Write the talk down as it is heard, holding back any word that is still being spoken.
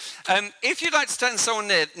If you'd like to turn to someone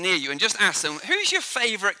near you and just ask them, who's your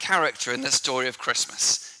favourite character in the story of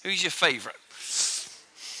Christmas? Who's your favourite?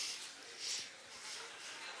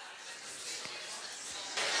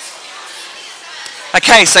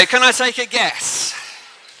 Okay, so can I take a guess?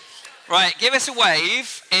 Right, give us a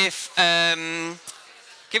wave if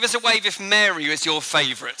Mary was your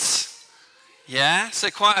favourite. Yeah, so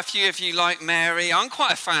quite a few of you like Mary. I'm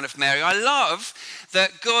quite a fan of Mary. I love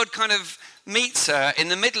that God kind of meets her in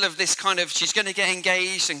the middle of this kind of, she's going to get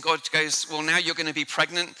engaged, and God goes, well, now you're going to be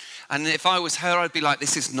pregnant. And if I was her, I'd be like,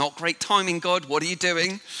 this is not great timing, God. What are you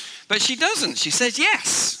doing? But she doesn't. She says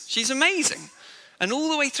yes. She's amazing. And all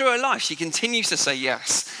the way through her life, she continues to say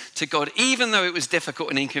yes to God, even though it was difficult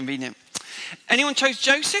and inconvenient. Anyone chose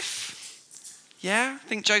Joseph? Yeah, I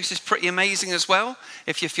think Joseph's pretty amazing as well.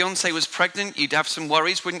 If your fiancée was pregnant, you'd have some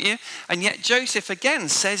worries, wouldn't you? And yet Joseph again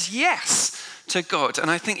says yes to God, and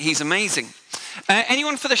I think he's amazing.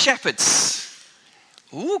 Anyone for the shepherds?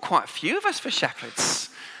 Ooh, quite a few of us for shepherds.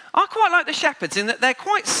 I quite like the shepherds in that they're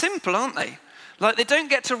quite simple, aren't they? Like they don't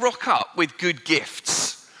get to rock up with good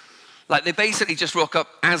gifts. Like they basically just rock up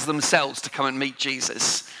as themselves to come and meet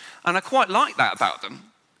Jesus. And I quite like that about them.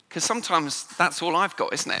 Because sometimes that's all I've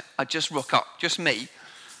got, isn't it? I just rock up, just me,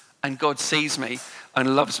 and God sees me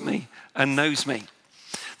and loves me and knows me.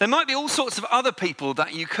 There might be all sorts of other people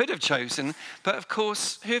that you could have chosen, but of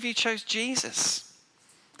course, who have you chose? Jesus.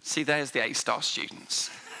 See, there's the A-star students.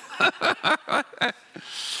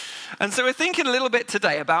 And so we're thinking a little bit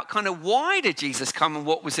today about kind of why did Jesus come and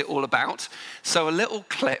what was it all about? So a little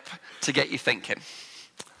clip to get you thinking.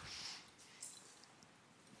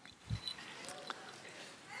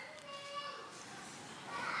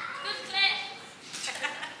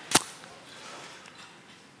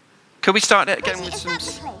 Could we start it again with some...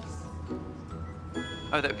 Is that the place?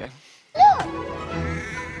 Oh, there we go. Look!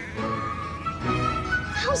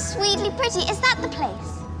 How sweetly pretty. Is that the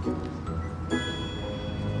place?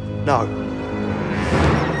 No.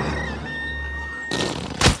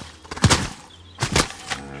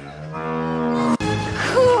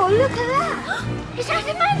 Cool, look at that. Is that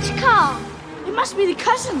a magic car? It must be the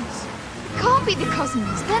cousins. It can't be the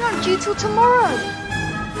cousins. They're not due till tomorrow.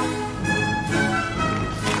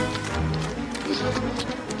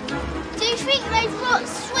 Do you think they've got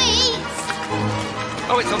sweets?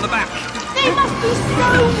 Oh, it's on the back. They must be so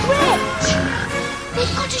rich.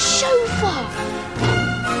 They've got a chauffeur.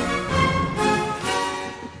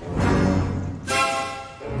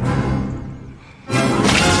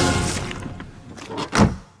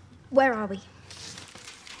 Where are we?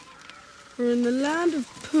 We're in the land of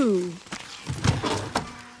poo.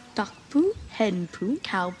 Duck poo, hen poo,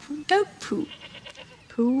 cow poo, goat poo.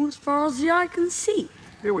 Poo as far as the eye can see.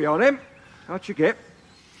 Here we are then. How'd you get?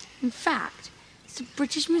 In fact, it's the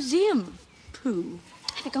British Museum of Poo.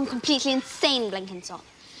 Have you gone completely insane, Blenkinsop?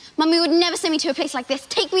 Mummy would never send me to a place like this.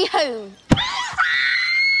 Take me home.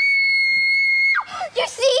 You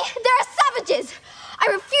see? There are savages. I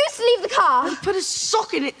refuse to leave the car. Well, put a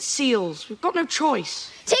sock in its seals. We've got no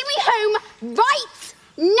choice. Take me home right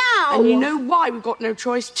now. And you know why we've got no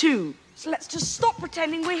choice too. So let's just stop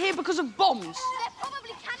pretending we're here because of bombs. They're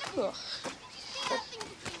probably cannibals.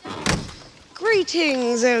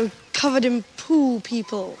 Greetings, oh covered in poo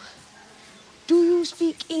people. Do you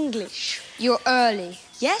speak English? You're early.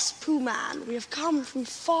 Yes, Pooh Man, we have come from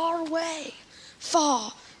far away.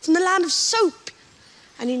 Far from the land of soap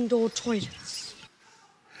and indoor toilets.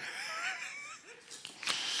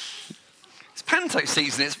 It's Panto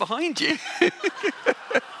season, it's behind you.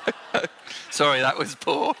 Sorry, that was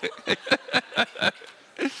poor.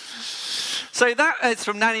 So that is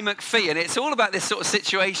from Nanny McPhee, and it's all about this sort of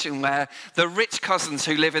situation where the rich cousins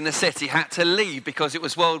who live in the city had to leave because it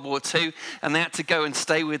was World War II, and they had to go and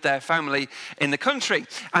stay with their family in the country.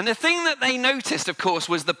 And the thing that they noticed, of course,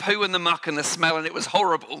 was the poo and the muck and the smell, and it was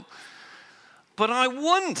horrible. But I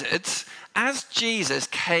wondered, as Jesus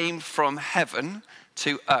came from heaven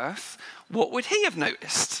to earth, what would he have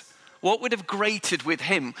noticed? What would have grated with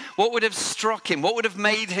him? What would have struck him? What would have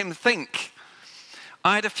made him think?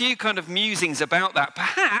 I had a few kind of musings about that.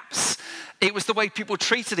 Perhaps it was the way people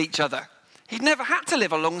treated each other. He'd never had to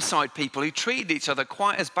live alongside people who treated each other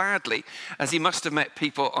quite as badly as he must have met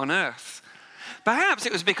people on earth. Perhaps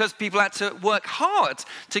it was because people had to work hard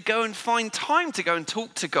to go and find time to go and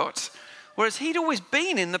talk to God, whereas he'd always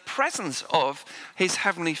been in the presence of his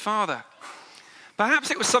heavenly Father. Perhaps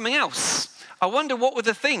it was something else. I wonder what were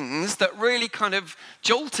the things that really kind of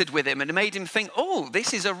jolted with him and made him think, oh,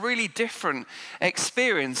 this is a really different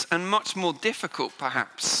experience and much more difficult,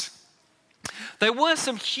 perhaps. There were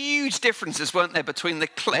some huge differences, weren't there, between the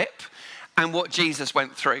clip and what Jesus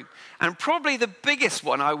went through. And probably the biggest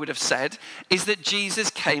one I would have said is that Jesus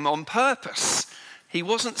came on purpose. He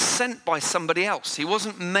wasn't sent by somebody else. He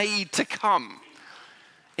wasn't made to come.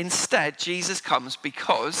 Instead, Jesus comes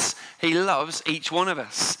because he loves each one of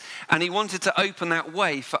us. And he wanted to open that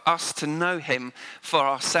way for us to know him for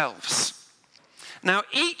ourselves. Now,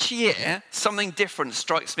 each year, something different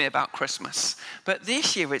strikes me about Christmas. But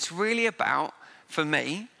this year, it's really about, for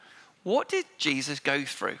me, what did Jesus go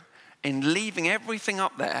through in leaving everything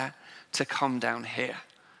up there to come down here?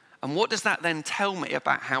 And what does that then tell me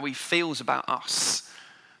about how he feels about us?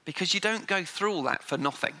 Because you don't go through all that for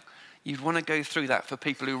nothing. You'd want to go through that for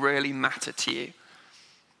people who really matter to you.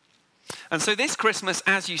 And so this Christmas,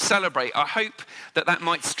 as you celebrate, I hope that that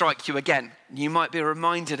might strike you again. You might be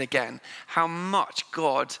reminded again how much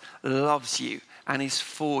God loves you and is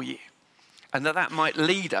for you. And that might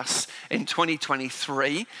lead us in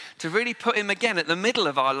 2023 to really put him again at the middle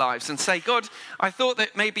of our lives and say, God, I thought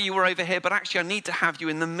that maybe you were over here, but actually I need to have you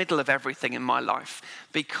in the middle of everything in my life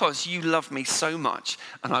because you love me so much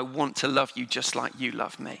and I want to love you just like you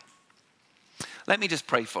love me. Let me just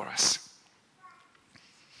pray for us.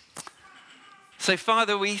 So,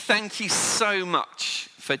 Father, we thank you so much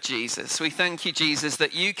for Jesus. We thank you, Jesus,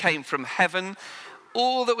 that you came from heaven,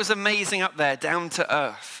 all that was amazing up there, down to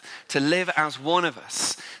earth, to live as one of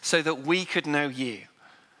us so that we could know you.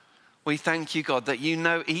 We thank you, God, that you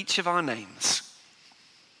know each of our names.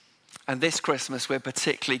 And this Christmas, we're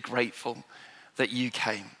particularly grateful that you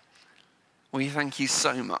came. We thank you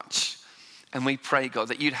so much. And we pray, God,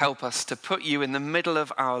 that you'd help us to put you in the middle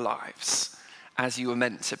of our lives as you were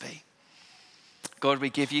meant to be. God, we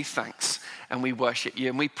give you thanks and we worship you.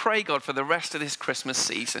 And we pray, God, for the rest of this Christmas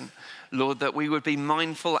season, Lord, that we would be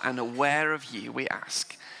mindful and aware of you, we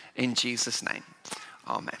ask. In Jesus' name,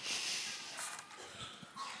 amen.